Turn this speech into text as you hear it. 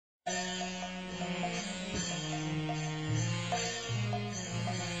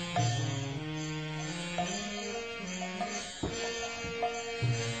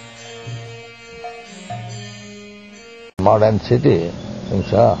Modern city,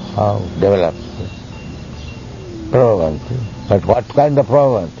 things are how developed. Prabhavanti. But what kind of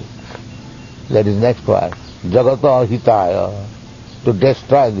Prabhavanti? That is next part. Jagata Hitaya, to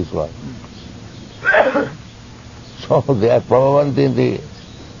destroy this world. So they are Prabhavanti in the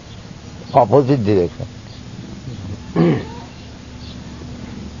opposite direction.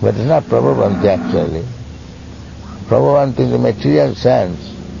 But it's not Prabhavanti actually. Prabhavanti in the material sense.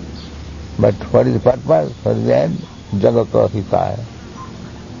 But what is the purpose? What is the end? Jagata Hitaya.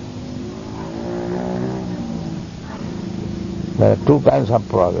 There are two kinds of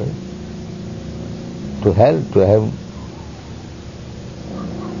progress. To help, to have.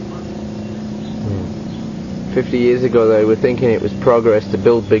 50 years ago they were thinking it was progress to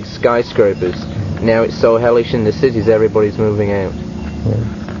build big skyscrapers. Now it's so hellish in the cities, everybody's moving out.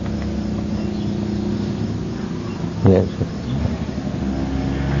 Yes.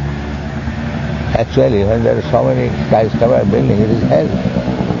 Actually, when there are so many skyscraper buildings, it is hell.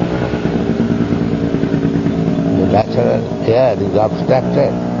 The natural air is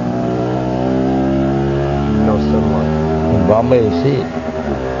obstructed. No sunlight. In Bombay, you see,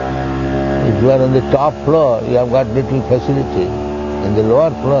 if you are on the top floor, you have got little facility. In the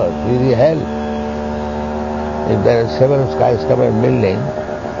lower floor, it is hell. If there are several skyscraper buildings,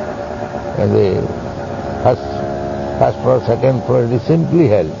 and the first floor, second floor, it is simply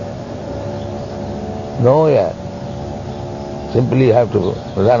hell. No air. Simply you have to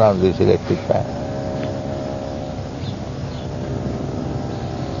run on this electric fan.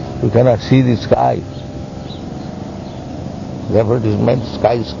 You cannot see the sky. Therefore it is meant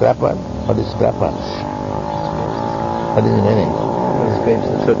skyscraper. What is scraper? What is the meaning?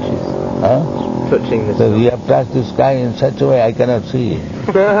 Skyscrapers touches. Huh? Touching the So we have touched the sky in such a way I cannot see it.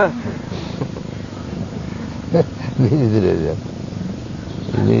 This is the reason.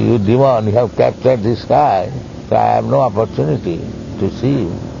 You demon, you have captured the sky, so I have no opportunity to see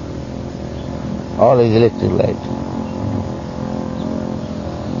you. All is electric light.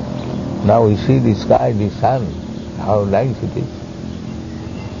 Now we see the sky, the sun, how nice it is.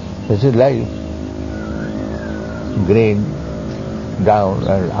 This is life. Green, down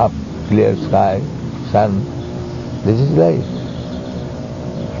and up, clear sky, sun. This is life.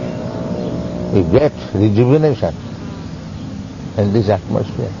 We get rejuvenation in this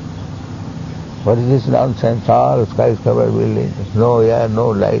atmosphere. What is this nonsense? All skyscraper buildings, no air,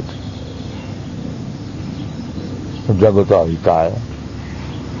 no light. Jagata Hitaya.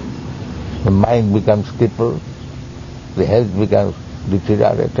 The mind becomes crippled, the health becomes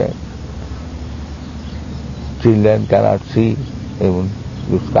deteriorated. Children cannot see even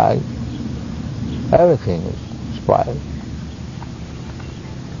the sky. Everything is spoiled.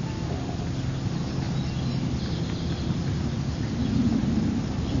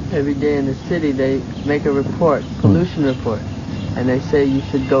 Every day in the city they make a report, pollution report, and they say you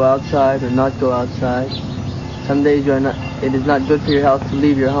should go outside or not go outside. Some days it is not good for your health to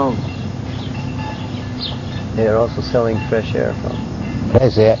leave your home. They are also selling fresh air from.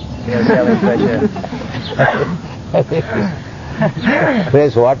 Fresh air. They are selling fresh air.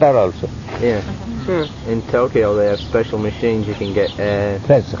 Fresh water also. Yeah. In Tokyo they have special machines you can get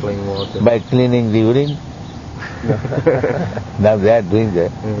fresh clean water. By cleaning the urine. Now they are doing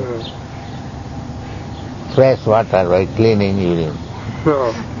that. Fresh water by cleaning urine.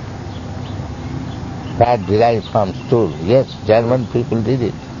 Fat derived from stool. Yes, German people did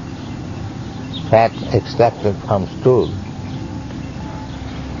it. Fat extracted from stool.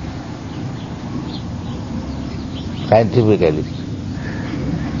 Scientifically.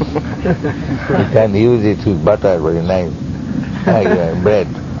 You can use it with butter, very nice. Bread.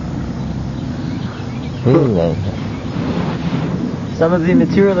 Really nice. Some of the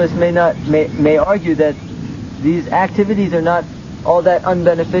materialists may argue that these activities are not all that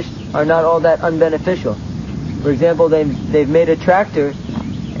unbeneficial. For example, they've made a tractor,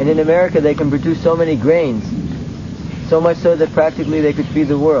 and in America they can produce so many grains, so much so that practically they could feed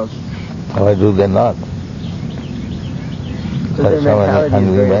the world. Why do they not? Because their mentality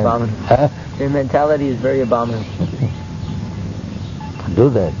is very abominable. Huh? Their mentality is very abominable. Do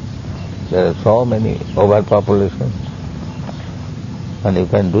that. There are so many overpopulation, and you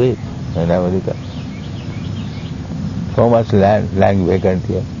can do it in America. So much land lying vacant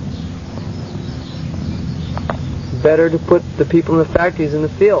here. Better to put the people in the factories in the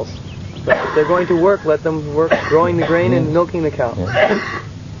fields. If they're going to work, let them work growing the grain and milking the cow. Yeah.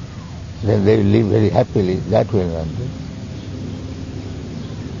 Then they will live very happily. That will not do.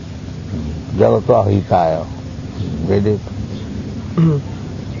 Jagata Hitaya. Read it.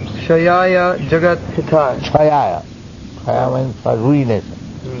 Shayaya Jagat Hitaya. Chayaya. Chaya means for ruination.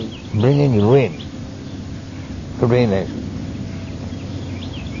 Bringing ruin to ruination.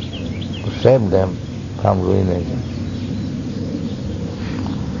 To save them from ruination.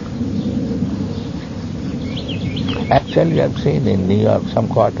 Actually, I've seen in New York some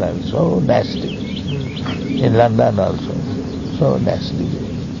quarters so nasty. In London also, so nasty.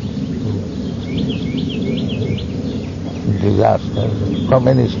 Disaster. So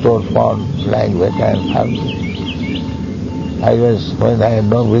many stores found lying vacant houses. When I had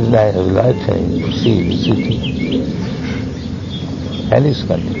no business, I was loitering to see the city. Alice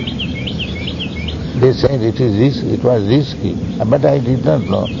country. They said it was risky, but I did not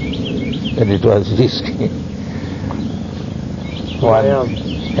know that it was risky. One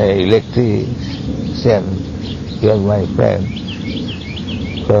electrician, he was my friend.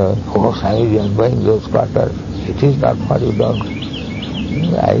 So, Sahib, you are going those quarters. It is not for you dogs.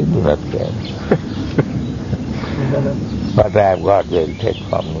 I do not care. What I have got, they will take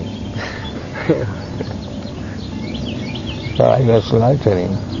from me. So I was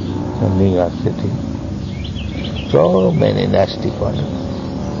loitering in New York City. So many nasty quarters.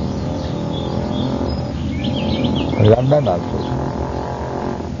 London also.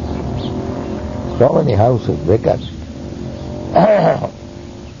 So many houses vacant.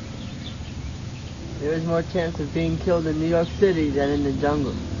 There is more chance of being killed in New York City than in the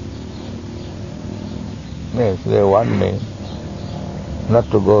jungle. Yes, they warned me not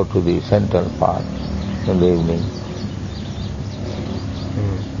to go to the Central Park in the evening.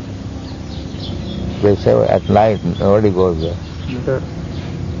 They say at night nobody goes there.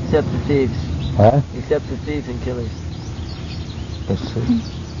 Except the thieves. Huh? Except the thieves and killers. It's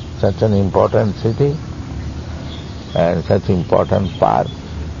such an important city and such important park.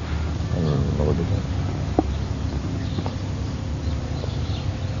 Nobody goes.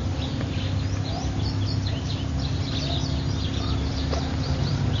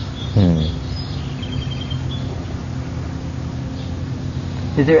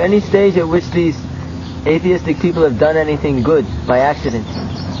 Is there any stage at which these atheistic people have done anything good by accident?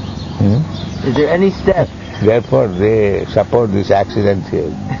 Is there any step? Therefore they support this accident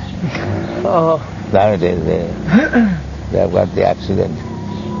here. Nowadays they have got the accident.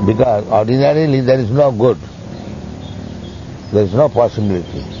 Because ordinarily there is no good. There is no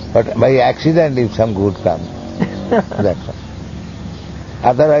possibility. But by accident if some good comes, that's all.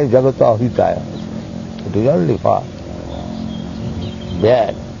 Otherwise Jagata Hitaya. It is only for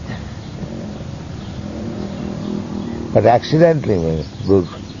bad. But accidentally when good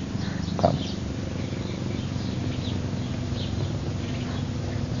comes.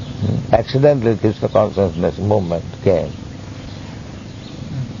 Accidentally Krishna consciousness movement came.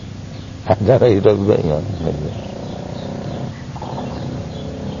 Otherwise it was going on.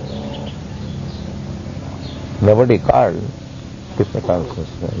 Nobody called Krishna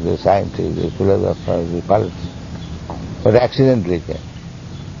consciousness, the scientists, the philosophers, the politics. But accidentally came.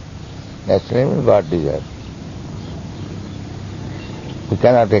 Accidentally God desires. We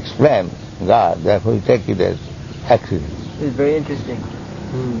cannot explain God, therefore we take it as accident. It's very interesting.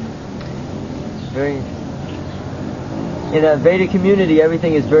 Very interesting. In a Vedic community,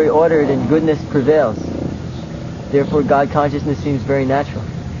 everything is very ordered and goodness prevails. Therefore, God consciousness seems very natural.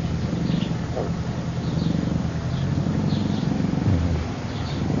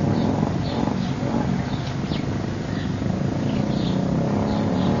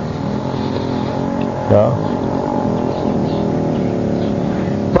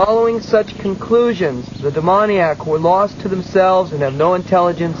 Following such conclusions, the demoniac who are lost to themselves and have no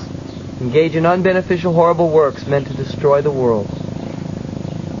intelligence engage in unbeneficial, horrible works meant to destroy the world.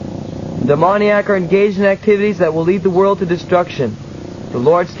 The demoniac are engaged in activities that will lead the world to destruction. The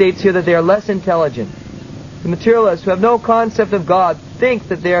Lord states here that they are less intelligent. The materialists who have no concept of God think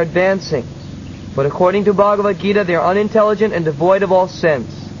that they are advancing, but according to Bhagavad Gita, they are unintelligent and devoid of all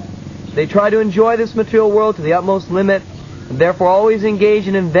sense. They try to enjoy this material world to the utmost limit, and therefore always engage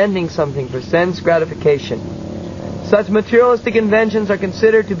in inventing something for sense gratification. Such materialistic inventions are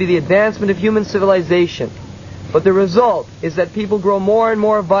considered to be the advancement of human civilization, but the result is that people grow more and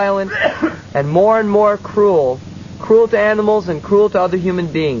more violent and more cruel to animals and cruel to other human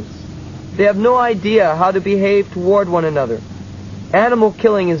beings. They have no idea how to behave toward one another. Animal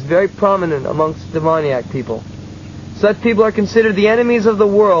killing is very prominent amongst demoniac people. Such people are considered the enemies of the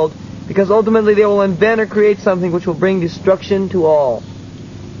world because ultimately they will invent or create something which will bring destruction to all.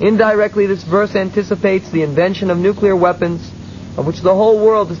 Indirectly, this verse anticipates the invention of nuclear weapons, of which the whole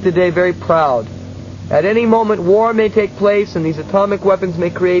world is today very proud. At any moment, war may take place, and these atomic weapons may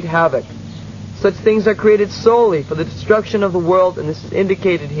create havoc. Such things are created solely for the destruction of the world, and this is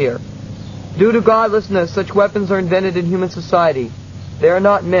indicated here. Due to godlessness, such weapons are invented in human society. They are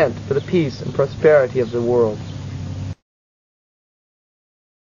not meant for the peace and prosperity of the world.